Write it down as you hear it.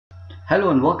Hello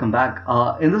and welcome back.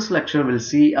 In this lecture, we'll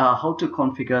see how to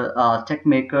configure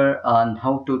TexMaker and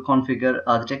how to configure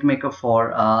the TexMaker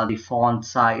for the font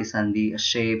size and the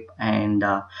shape and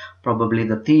probably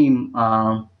the theme,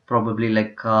 probably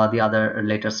like the other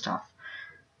later stuff.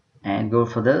 And go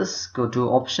for this, go to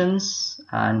options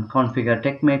and configure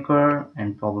TexMaker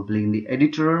and probably in the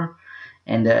editor.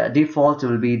 And the default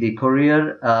will be the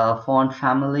Courier font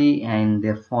family and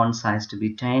the font size to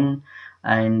be 10.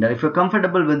 And if you're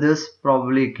comfortable with this,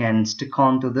 probably you can stick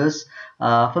on to this.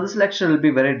 For this lecture, it will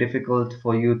be very difficult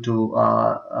for you to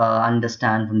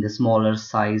understand from the smaller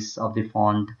size of the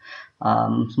font,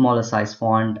 smaller size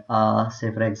font.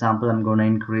 Say for example, I'm going to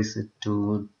increase it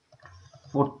to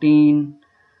 14.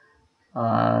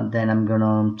 Then I'm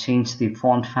gonna change the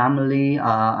font family.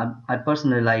 I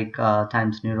personally like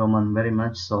Times New Roman very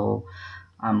much, so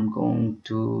I'm going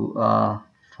to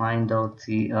find out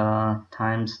the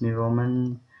Times New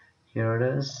Roman. Here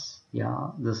it is. Yeah,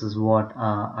 this is what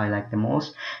I like the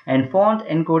most. And font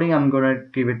encoding, I'm gonna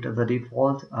give it the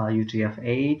default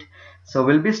UTF-8. So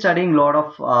we'll be studying a lot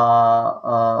of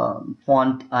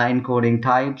font encoding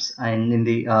types and in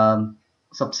the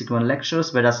subsequent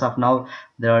lectures, but as of now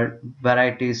there are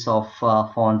varieties of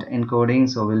font encoding,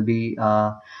 so we'll be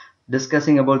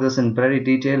discussing about this in very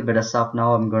detail, but as of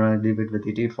now I'm going to leave it with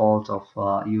the default of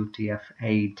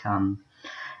UTF-8.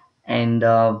 And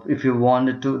if you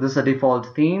wanted to, this is a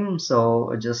default theme,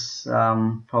 so just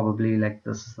probably like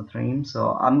this is the theme,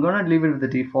 so I'm going to leave it with the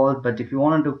default. But if you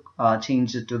wanted to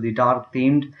change it to the dark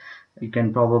themed, you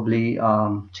can probably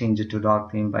change it to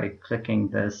dark theme by clicking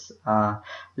this.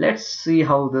 Let's see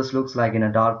how this looks like in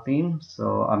a dark theme,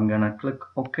 so I'm gonna click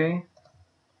OK.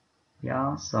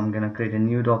 Yeah, so I'm gonna create a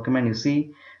new document. You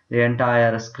see the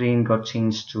entire screen got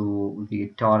changed to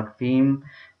the dark theme,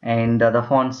 and the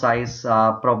font size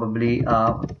probably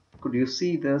could you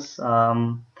see this,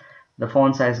 the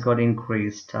font size got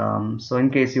increased. So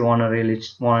in case you want to really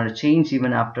want to change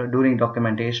even after during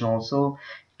documentation also,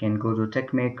 you can go to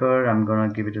TexMaker. I'm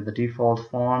gonna give it to the default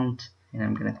font and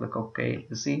I'm gonna click OK.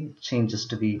 You see it changes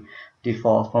to the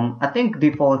default font. I think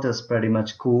default is pretty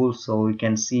much cool, so you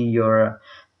can see your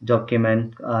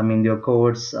document, I mean your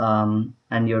codes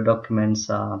and your documents,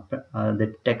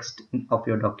 the text of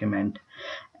your document.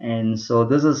 And so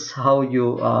this is how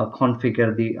you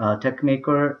configure the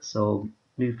TexMaker. So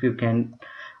if you can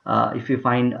if you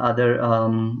find other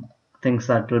things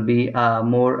that will be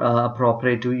more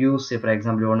appropriate to you, say for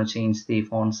example you want to change the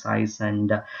font size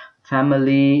and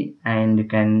family, and you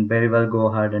can very well go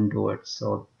ahead and do it.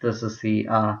 So this is the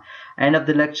end of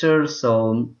the lecture.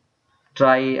 So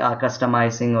try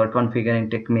customizing or configuring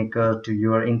TexMaker to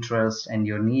your interest and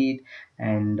your need,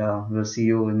 and we'll see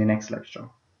you in the next lecture.